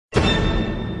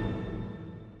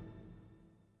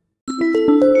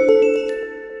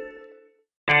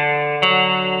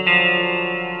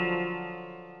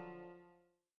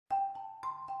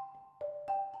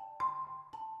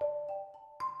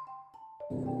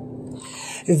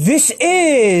This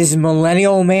is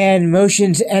Millennial Man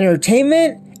Motions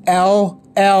Entertainment, LLC.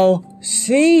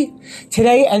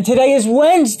 Today is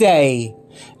Wednesday,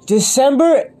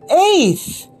 December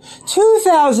 8th,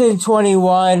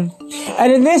 2021.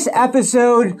 And in this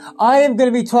episode, I am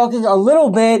going to be talking a little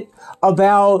bit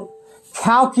about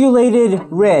calculated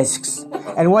risks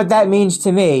and what that means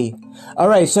to me. All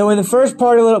right, so in the first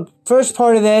part of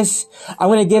this, I'm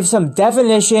going to give some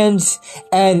definitions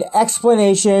and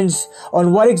explanations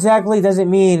on what exactly does it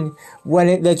mean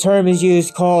when the term is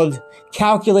used called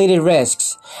calculated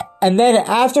risks. And then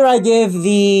after I give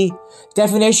the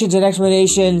definitions and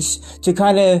explanations to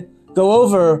kind of go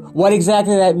over what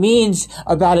exactly that means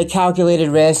about a calculated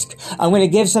risk, I'm going to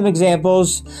give some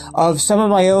examples of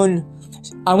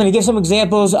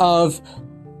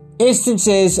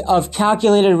instances of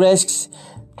calculated risks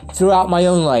throughout my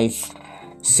own life.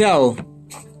 So,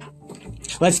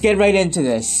 let's get right into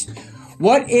this.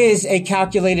 What is a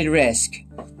calculated risk?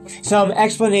 Some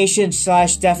explanation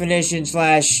 / definition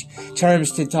 /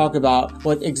 terms to talk about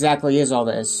what exactly is all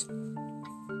this.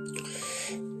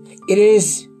 It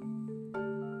is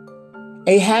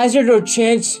a hazard or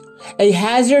chance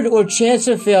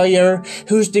of failure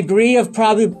whose degree of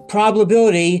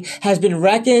probability has been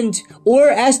reckoned or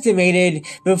estimated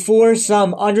before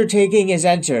some undertaking is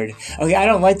entered. Okay, I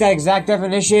don't like that exact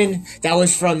definition. That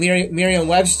was from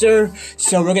Merriam-Webster.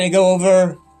 So we're going to go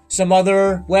over some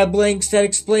other web links that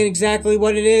explain exactly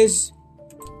what it is.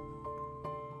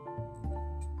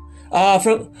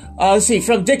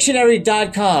 From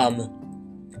dictionary.com.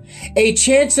 A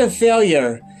chance of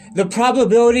failure, the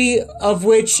probability of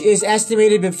which is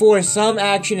estimated before some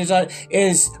action is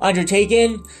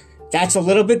undertaken. That's a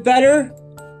little bit better.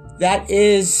 That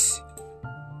is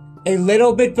a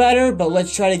little bit better, but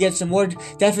let's try to get some more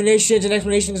definitions and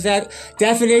explanations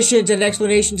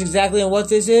exactly on what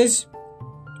this is.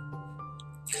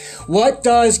 What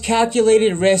does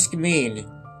calculated risk mean?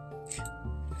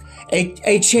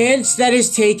 A chance that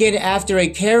is taken after a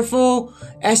careful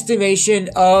estimation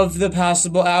of the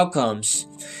possible outcomes.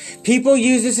 People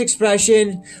use this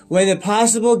expression when the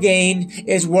possible gain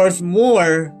is worth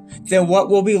more than what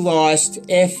will be lost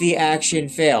if the action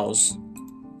fails.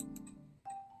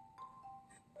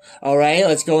 Alright,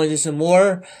 let's go into some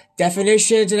more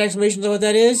definitions and explanations of what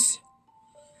that is.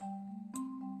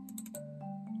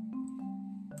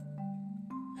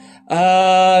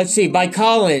 By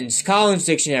Collins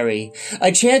Dictionary.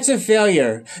 A chance of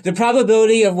failure, the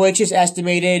probability of which is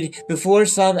estimated before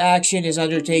some action is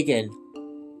undertaken.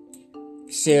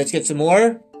 See, let's get some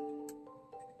more.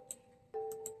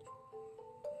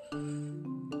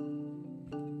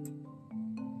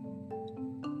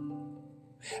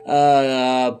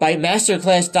 By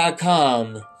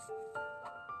masterclass.com.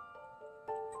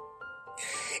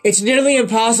 It's nearly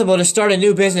impossible to start a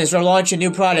new business or launch a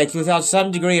new product without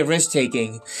some degree of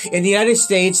risk-taking. In the United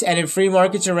States and in free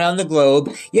markets around the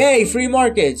globe, yay, free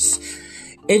markets!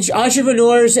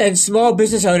 Entrepreneurs and small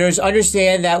business owners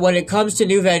understand that when it comes to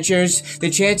new ventures, the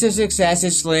chance of success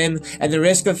is slim and the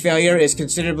risk of failure is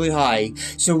considerably high.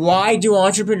 So why do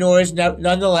entrepreneurs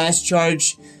nonetheless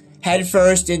charge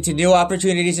headfirst into new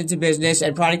opportunities into business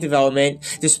and product development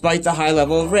despite the high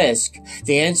level of risk?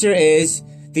 The answer is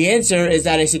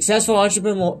that a successful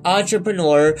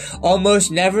entrepreneur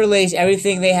almost never lays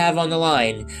everything they have on the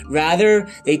line. Rather,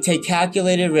 they take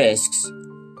calculated risks.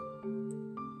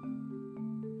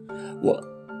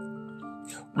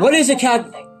 What is a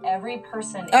Every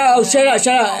person shut up.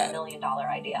 $1 million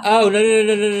idea. Oh,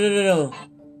 no.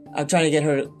 I'm trying to get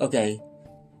her. Okay.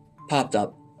 Popped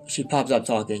up. She popped up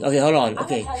talking. Okay, hold on.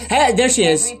 Okay. Hey, there she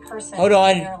is. Hold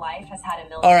on. In their life has had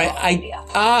 $1 million idea.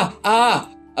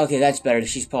 Okay, that's better.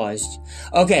 She's paused.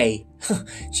 Okay.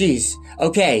 Jeez.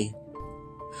 Okay.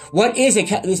 What is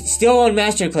still on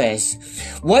Masterclass.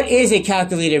 What is a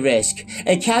calculated risk?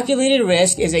 A calculated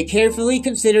risk is a carefully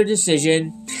considered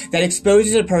decision that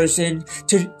exposes a person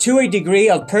to a degree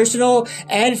of personal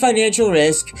and financial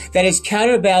risk that is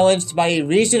counterbalanced by a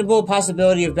reasonable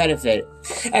possibility of benefit.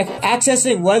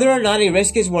 Accessing whether or not a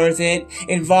risk is worth it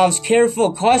involves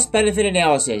careful cost-benefit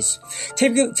analysis.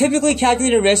 Typically,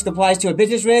 calculated risk applies to a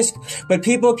business risk, but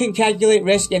people can calculate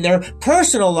risk in their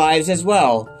personal lives as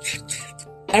well.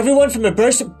 Everyone from a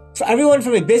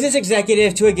business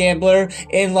executive to a gambler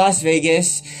in Las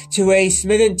Vegas to a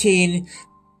Smith & teen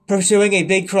pursuing a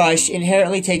big crush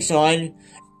inherently takes on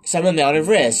some amount of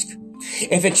risk.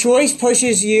 If a choice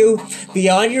pushes you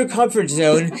beyond your comfort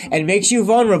zone and makes you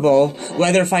vulnerable,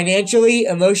 whether financially,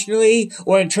 emotionally,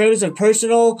 or in terms of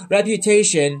personal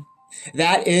reputation,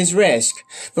 that is risk.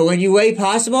 But when you weigh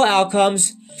possible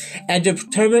outcomes and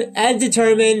determine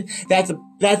that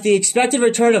that the expected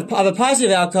return of a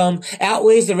positive outcome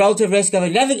outweighs the relative risk of a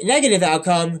negative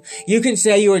outcome, you can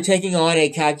say you are taking on a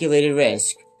calculated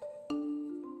risk.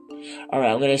 Alright,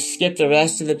 I'm going to skip the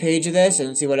rest of the page of this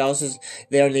and see what else is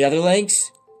there in the other links.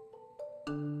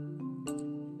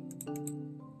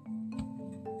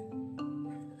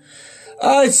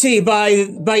 Let's see, by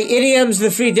Idioms, the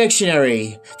Free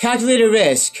Dictionary. Calculated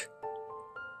risk.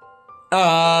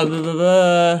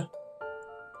 A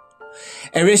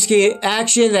risky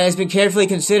action that has been carefully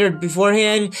considered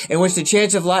beforehand, in which the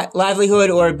chance of livelihood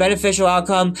or beneficial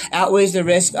outcome outweighs the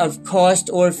risk of cost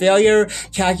or failure.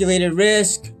 Calculated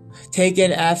risk.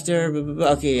 Taken after...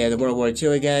 Okay, yeah, the World War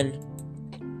II again.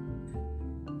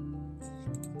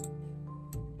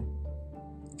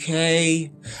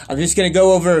 Okay, I'm just going to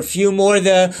go over a few more of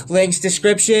the links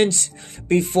descriptions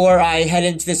before I head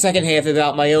into the second half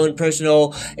about my own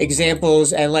personal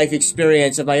examples and life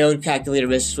experience of my own calculated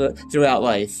risks throughout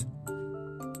life.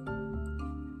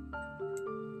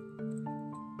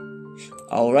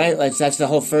 Alright, that's the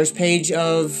whole first page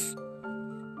of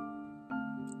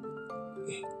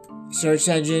search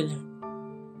engine.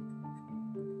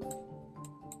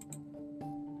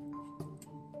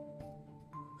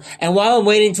 And while I'm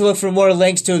waiting to look for more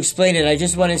links to explain it, I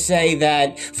just want to say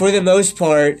that for the most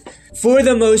part,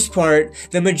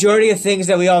 the majority of things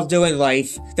that we all do in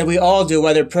life, that we all do,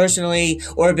 whether personally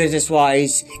or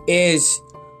business-wise, is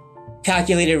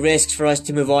calculated risks for us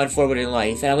to move on forward in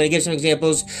life. And I'm going to give some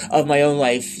examples of my own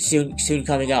life soon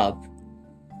coming up.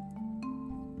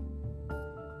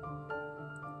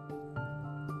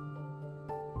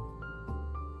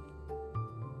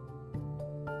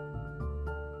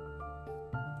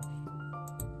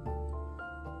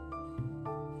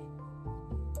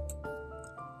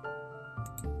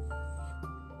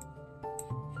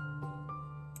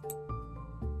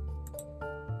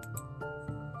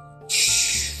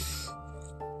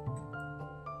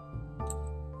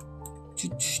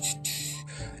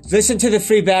 Listen to the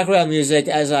free background music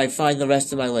as I find the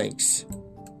rest of my links.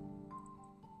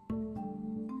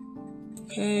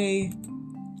 Okay.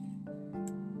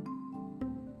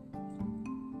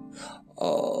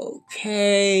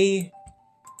 Okay.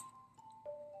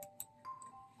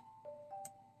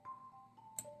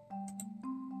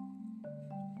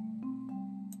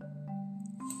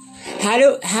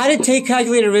 How to take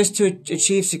calculated risk to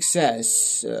achieve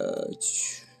success.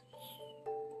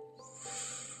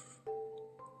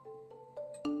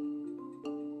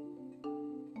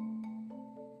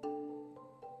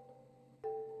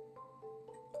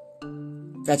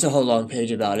 That's a whole long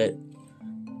page about it.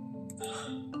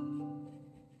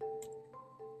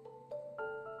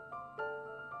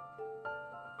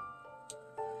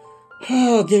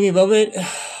 Oh, give me a moment.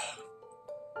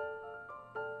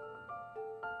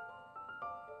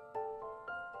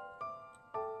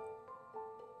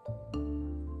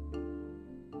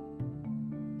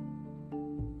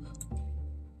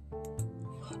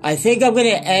 I think I'm going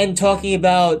to end talking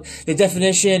about the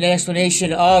definition and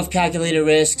explanation of calculated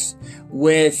risks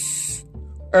with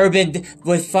Urban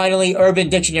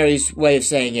Dictionary's way of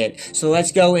saying it. So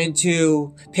let's go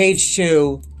into page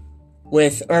 2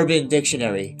 with Urban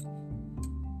Dictionary.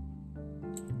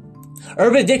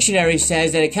 Urban Dictionary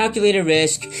says that a calculated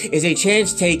risk is a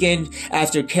chance taken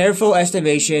after careful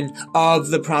estimation of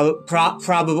the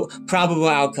probable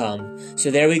outcome.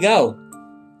 So there we go.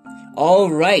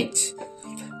 All right.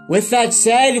 With that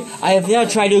said, I have now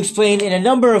tried to explain in a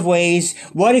number of ways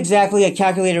what exactly a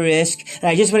calculated risk, and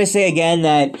I just want to say again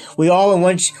that we all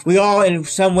in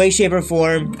some way, shape, or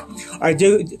form are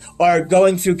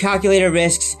going through calculated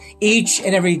risks each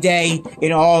and every day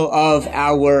in all of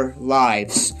our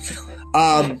lives.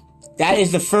 That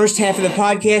is the first half of the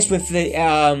podcast with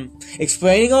the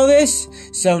explaining all this.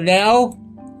 So now,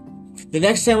 the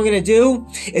next thing we're going to do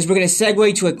is we're going to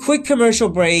segue to a quick commercial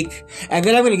break, and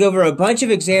then I'm going to go over a bunch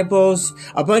of examples,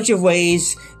 a bunch of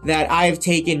ways that I've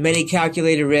taken many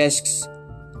calculated risks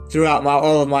throughout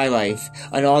all of my life,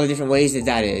 and all the different ways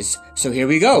that is. So here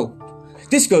we go.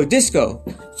 Disco.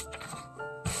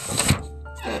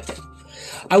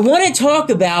 I want to talk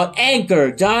about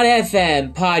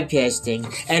Anchor.fm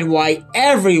podcasting and why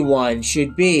everyone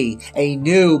should be a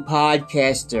new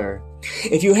podcaster.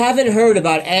 If you haven't heard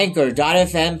about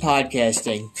Anchor.fm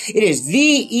podcasting, it is the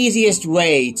easiest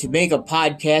way to make a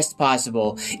podcast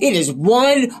possible. It is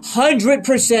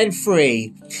 100%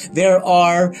 free. There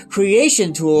are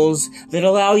creation tools that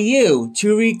allow you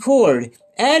to record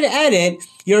and edit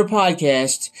your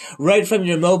podcast right from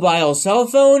your mobile cell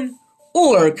phone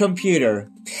or computer.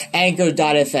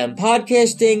 Anchor.fm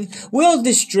podcasting will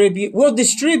distribute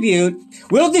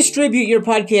your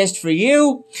podcast for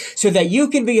you so that you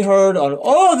can be heard on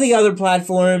all the other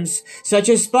platforms such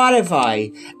as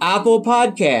Spotify, Apple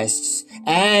Podcasts,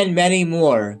 and many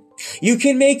more. You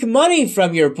can make money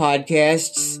from your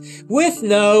podcasts with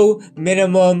no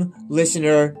minimum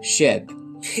listenership.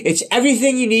 It's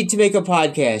everything you need to make a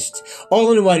podcast,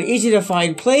 all in one easy to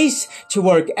find place to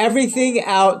work everything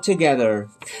out together.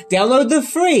 Download the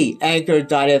free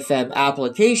Anchor.fm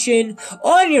application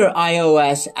on your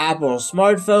iOS Apple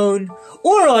smartphone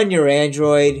or on your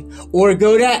Android, or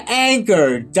go to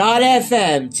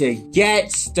Anchor.fm to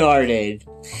get started.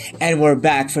 And we're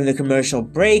back from the commercial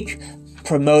break,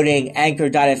 promoting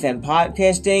Anchor.fm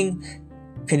podcasting,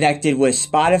 connected with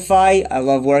Spotify. I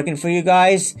love working for you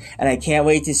guys, and I can't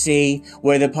wait to see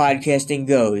where the podcasting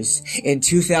goes in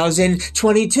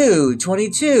 2022,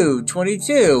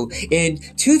 in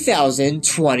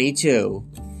 2022.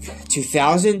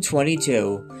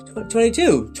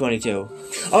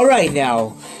 All right,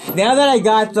 now that I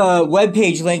got the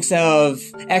webpage links of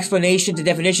explanations and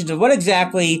definitions of what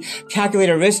exactly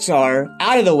calculated risks are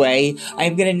out of the way,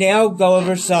 I'm going to now go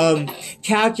over some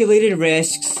calculated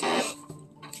risks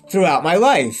throughout my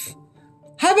life.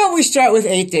 How about we start with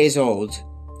 8 days old?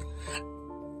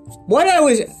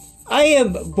 I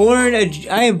am born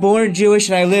Jewish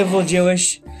and I live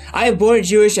Jewish. I am born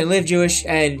Jewish and live Jewish,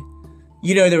 and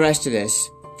you know the rest of this.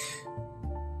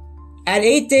 At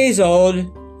 8 days old,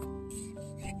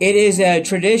 it is a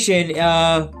tradition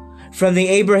from the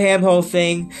Abraham whole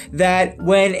thing that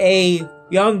when a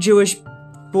young Jewish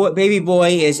baby boy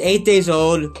is 8 days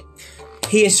old,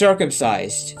 he is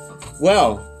circumcised.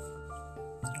 Well,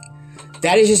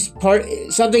 that is just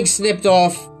something snipped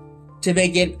off to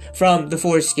make it from the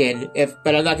foreskin.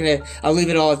 But I'll leave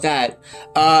it all at that.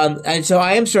 And so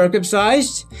I am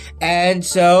circumcised, and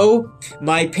so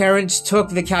my parents took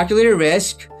the calculated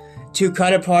risk to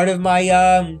cut a part of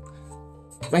my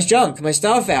junk, my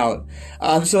stuff out.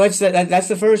 So that's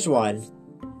the first one.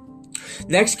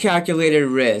 Next calculated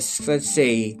risk. Let's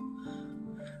see.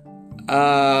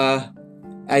 Dealing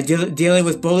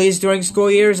with bullies during school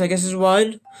years, I guess, is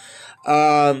one.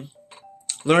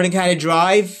 Learning how to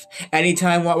drive.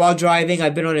 Anytime while driving,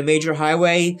 I've been on a major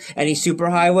highway, any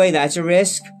superhighway, that's a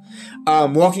risk.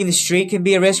 Walking the street can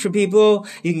be a risk for people.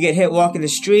 You can get hit walking the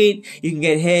street. You can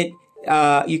get hit.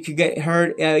 You could get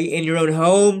hurt in your own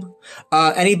home.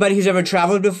 Anybody who's ever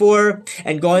traveled before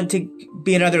and gone to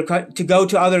go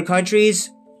to other countries,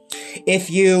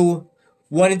 if you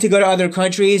wanted to go to other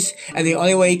countries and the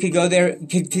only way you could go there,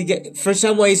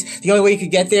 the only way you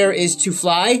could get there is to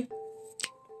fly,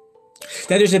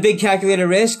 then there's a big calculated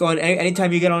risk on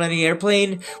anytime you get on any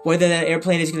airplane, whether that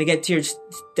airplane is going to get to your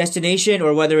destination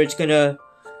or whether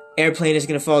airplane is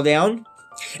going to fall down.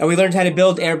 And we learned how to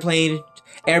build airplanes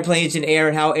in air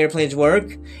and how airplanes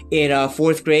work in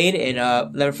 4th grade,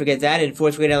 and never forget that. In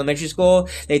 4th grade elementary school,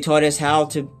 they taught us how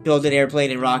to build an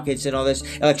airplane and rockets and all this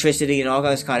electricity and all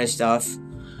this kind of stuff.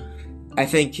 I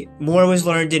think more was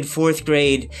learned in 4th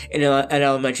grade in an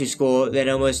elementary school than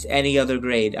almost any other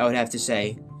grade, I would have to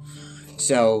say.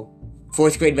 So,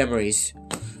 4th grade memories.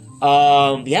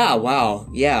 Yeah, wow,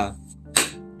 yeah.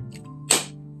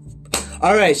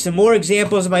 Alright, some more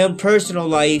examples of my own personal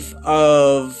life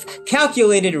of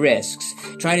calculated risks.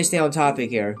 Trying to stay on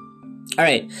topic here.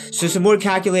 Alright, so some more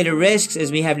calculated risks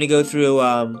is me having to go through,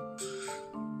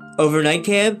 overnight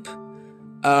camp.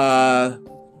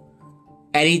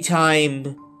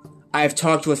 Anytime I've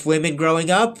talked with women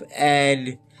growing up,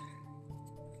 and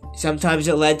sometimes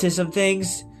it led to some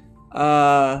things,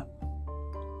 more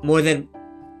than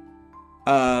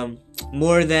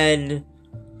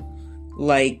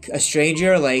like a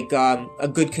stranger, like a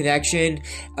good connection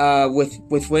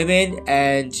with women,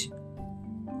 and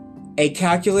a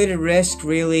calculated risk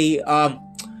really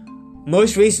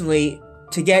most recently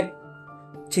to get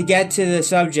to the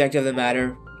subject of the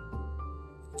matter.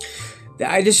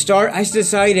 I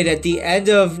decided at the end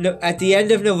of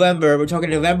November, we're talking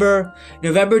November,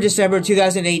 December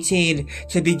 2018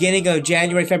 to beginning of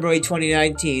January, February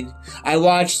 2019. I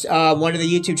watched one of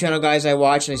the YouTube channel guys I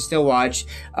watch, and I still watch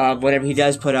whenever he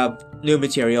does put up new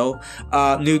material,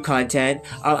 new content.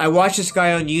 I watched this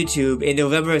guy on YouTube in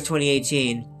November of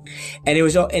 2018, and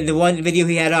the one video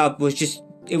he had up was just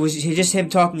him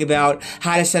talking about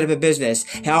how to set up a business.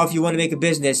 How, if you want to make a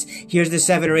business, here's the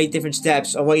 7 or 8 different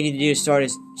steps on what you need to do to start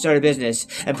a business.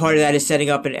 And part of that is setting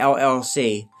up an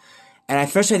LLC. And at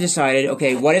first I decided,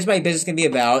 okay, what is my business going to be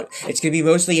about? It's going to be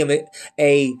mostly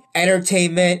a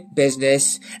entertainment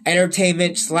business,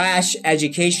 entertainment /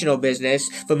 educational business,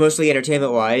 but mostly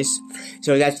entertainment wise.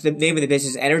 So that's the name of the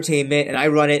business, entertainment, and I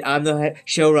run it. I'm the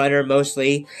showrunner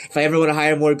mostly. If I ever want to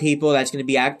hire more people, that's going to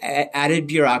be added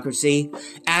bureaucracy.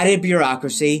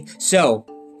 So,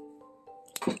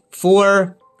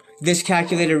 for this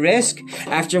calculated risk,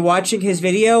 after watching his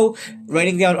video,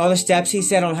 writing down all the steps he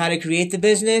said on how to create the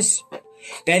business,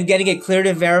 then getting it cleared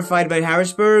and verified by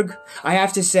Harrisburg, I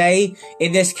have to say,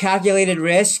 in this calculated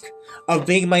risk of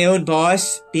being my own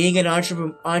boss, being an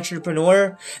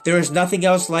entrepreneur, there is nothing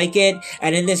else like it.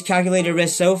 And in this calculated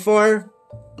risk so far,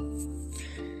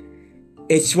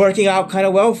 it's working out kind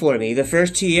of well for me. The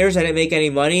first 2 years I didn't make any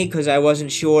money because I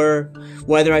wasn't sure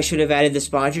whether I should have added the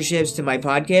sponsorships to my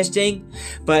podcasting.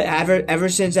 But ever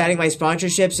since adding my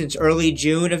sponsorships since early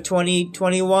June of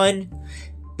 2021,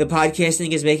 the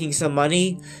podcasting is making some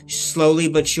money slowly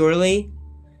but surely.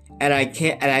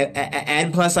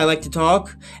 And plus I like to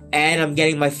talk, and I'm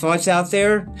getting my thoughts out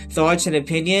there, thoughts and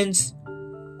opinions,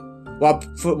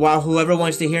 while whoever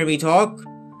wants to hear me talk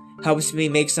helps me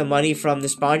make some money from the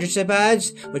sponsorship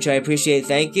ads, which I appreciate.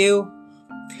 Thank you.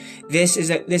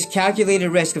 This calculated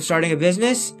risk of starting a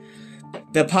business.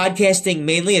 The podcasting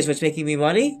mainly is what's making me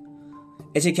money.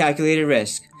 It's a calculated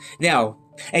risk. Now,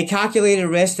 a calculated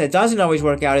risk that doesn't always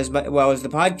work out as well as the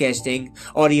podcasting,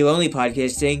 audio only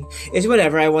podcasting, is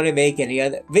whenever I want to make any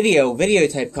other video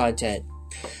type content.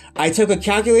 I took a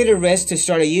calculated risk to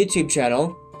start a YouTube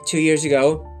channel 2 years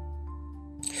ago.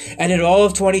 And in all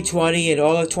of 2020 and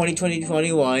all of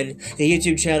 2021, the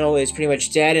YouTube channel is pretty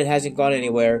much dead and hasn't gone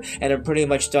anywhere, and I'm pretty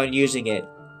much done using it.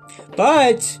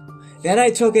 But then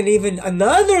I took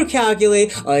another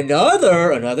calculated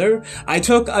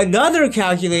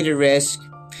risk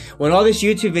when all this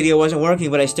YouTube video wasn't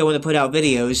working, but I still want to put out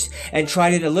videos, and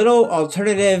tried a little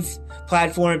alternative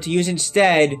platform to use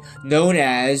instead, known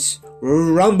as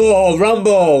Rumble.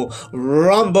 RUMBLE.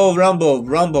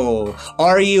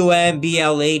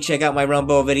 Check out my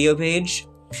Rumble video page.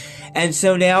 And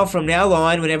so from now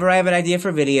on, whenever I have an idea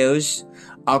for videos,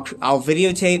 I'll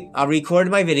record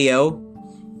my video,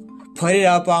 put it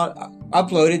up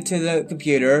upload it to the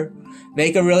computer,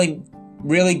 make a really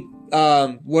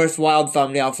worthwhile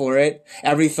thumbnail for it.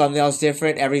 Every thumbnail is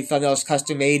different. Every thumbnail is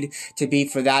custom made to be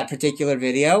for that particular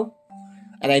video.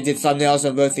 And I did thumbnails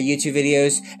on both the YouTube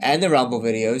videos and the Rumble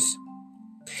videos.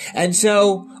 And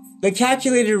so, the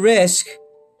calculated risk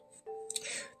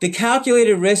of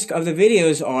the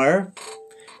videos are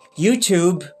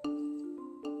YouTube,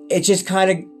 it's just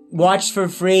kind of watched for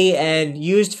free and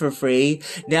used for free.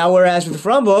 Now, whereas with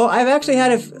Rumble, I've actually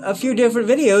had a few different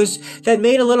videos that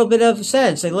made a little bit of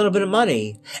sense, a little bit of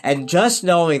money. And just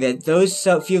knowing that those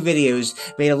few videos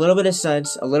made a little bit of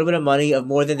sense, a little bit of money of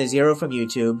more than the zero from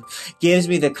YouTube, gives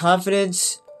me the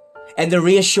confidence and the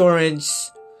reassurance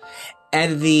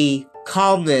and the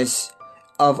calmness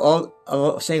of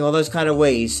saying all those kind of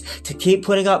ways to keep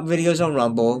putting up videos on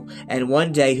Rumble. And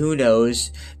one day, who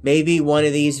knows, maybe one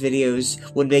of these videos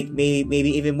would make maybe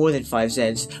even more than 5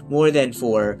 cents, more than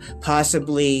 4,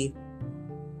 possibly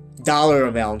dollar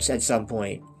amounts at some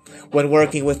point when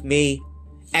working with me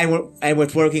and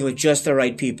with working with just the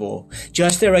right people.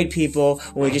 Just the right people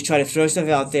when we just try to throw stuff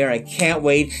out there. I can't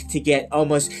wait to get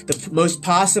almost the most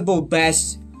possible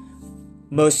best,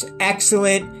 most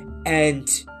excellent, and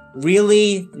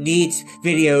really neat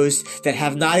videos that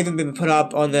have not even been put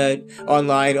up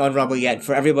online on Rumble yet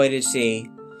for everybody to see.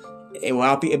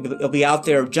 It'll be out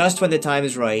there just when the time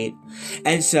is right.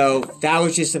 And so that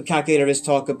was just some calculated risk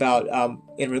talk about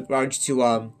in regards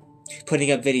to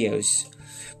putting up videos.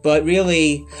 But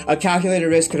really, a calculated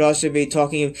risk could also be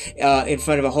talking in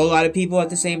front of a whole lot of people at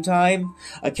the same time.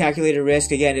 A calculated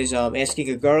risk, again, is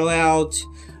asking a girl out,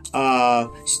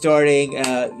 starting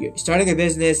a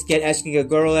business, asking a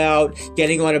girl out,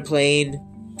 getting on a plane,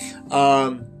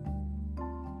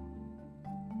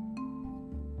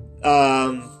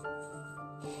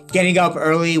 getting up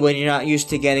early when you're not used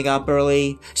to getting up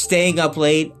early, staying up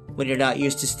late when you're not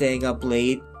used to staying up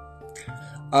late,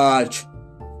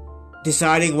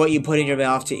 deciding what you put in your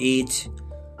mouth to eat.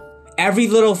 Every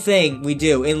little thing we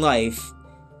do in life.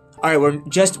 Alright, we're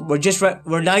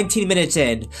 19 minutes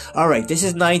in. Alright, this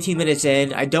is 19 minutes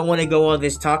in. I don't want to go on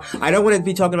this talk. I don't want to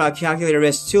be talking about calculated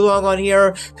risk too long on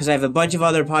here, because I have a bunch of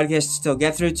other podcasts to still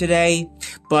get through today.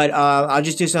 But, I'll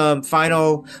just do some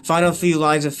final few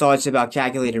lines of thoughts about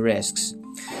calculated risks.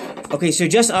 Okay, so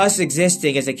just us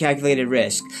existing is a calculated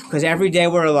risk, because every day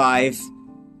we're alive,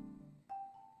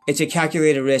 it's a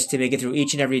calculated risk to make it through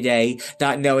each and every day,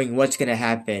 not knowing what's going to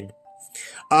happen.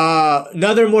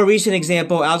 Another more recent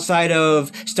example outside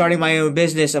of starting my own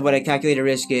business of what a calculated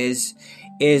risk is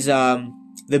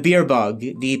the beer bug,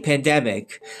 the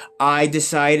pandemic. I've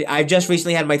just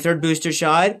recently had my third booster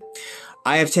shot.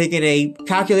 I have taken a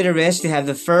calculated risk to have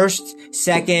the first,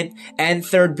 second, and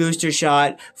third booster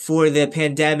shot for the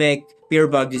pandemic beer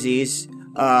bug disease,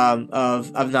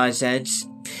 of nonsense.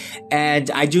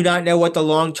 And I do not know what the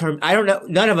long-term, I don't know,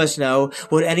 none of us know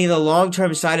what any of the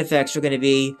long-term side effects are going to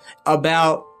be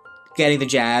about getting the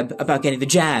jab.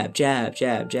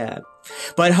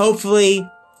 But hopefully,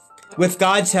 with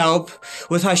God's help,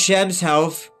 with Hashem's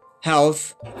health,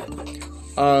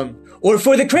 or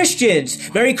for the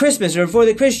Christians, Merry Christmas, or for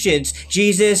the Christians,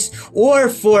 Jesus, or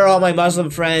for all my Muslim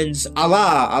friends,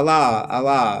 Allah.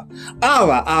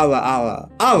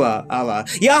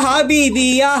 Ya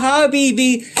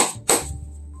Habibi.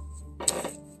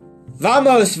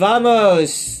 Vamos.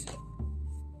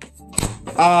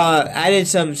 Added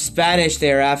some Spanish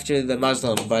there after the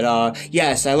Muslim, but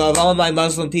yes, I love all my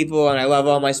Muslim people and I love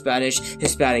all my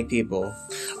Hispanic people.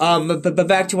 But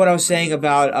back to what I was saying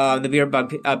about the beer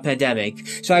bug pandemic.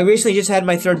 So I recently just had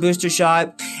my third booster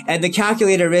shot, and the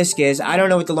calculated risk is I don't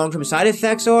know what the long-term side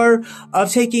effects are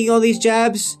of taking all these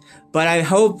jabs, but I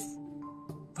hope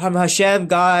from Hashem,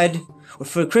 God, or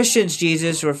for Christians,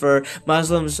 Jesus, or for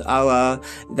Muslims, Allah,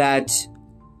 that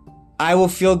I will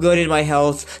feel good in my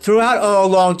health throughout all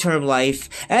long-term life,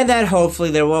 and that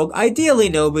hopefully there will ideally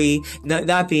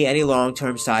not be any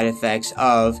long-term side effects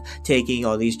of taking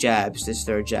all these jabs, this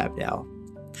third jab now.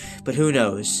 But who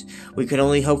knows? We can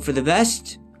only hope for the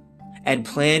best, and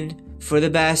plan for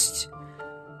the best,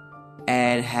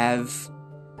 and have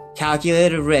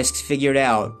calculated risks figured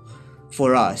out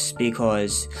for us,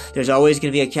 because there's always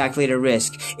going to be a calculated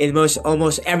risk in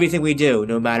almost everything we do,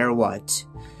 no matter what.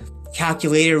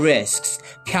 Calculated risks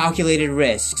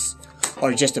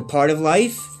are just a part of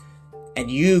life, and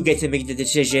you get to make the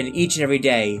decision each and every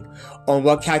day on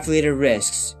what calculated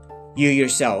risks you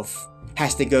yourself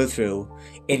has to go through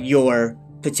in your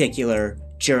particular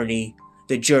journey,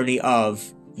 the journey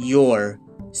of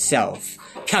yourself.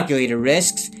 Calculated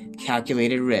risks.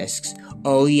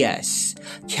 Oh yes,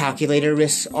 calculated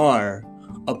risks are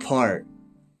a part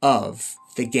of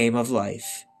the game of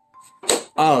life.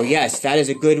 Oh yes, that is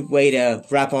a good way to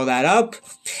wrap all that up.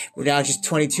 We're now just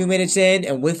 22 minutes in,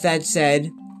 and with that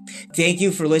said, thank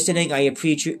you for listening. I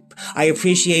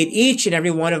appreciate each and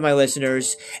every one of my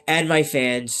listeners and my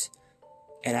fans.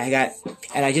 And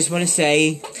I just want to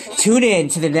say, tune in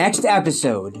to the next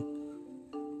episode.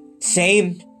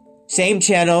 Same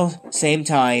channel, same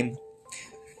time,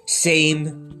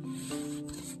 same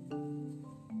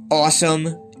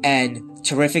awesome and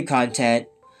terrific content.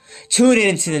 Tune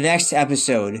in to the next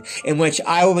episode, in which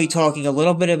I will be talking a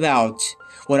little bit about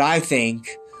what I think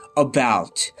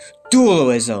about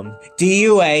dualism.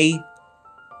 Dualism.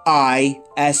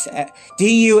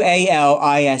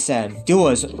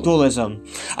 Dualism.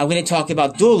 I'm going to talk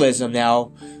about dualism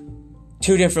now.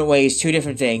 Two different ways, two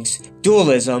different things.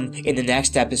 Dualism in the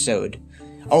next episode.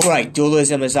 Alright,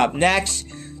 dualism is up next.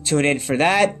 Tune in for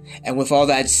that. And with all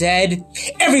that said,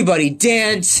 everybody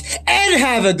dance and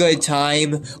have a good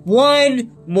time.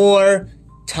 One more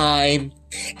time.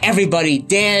 Everybody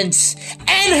dance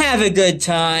and have a good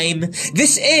time.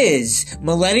 This is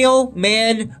Millennial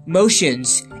Man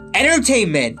Motions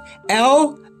Entertainment,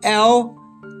 LLC,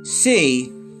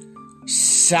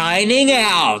 signing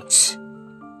out.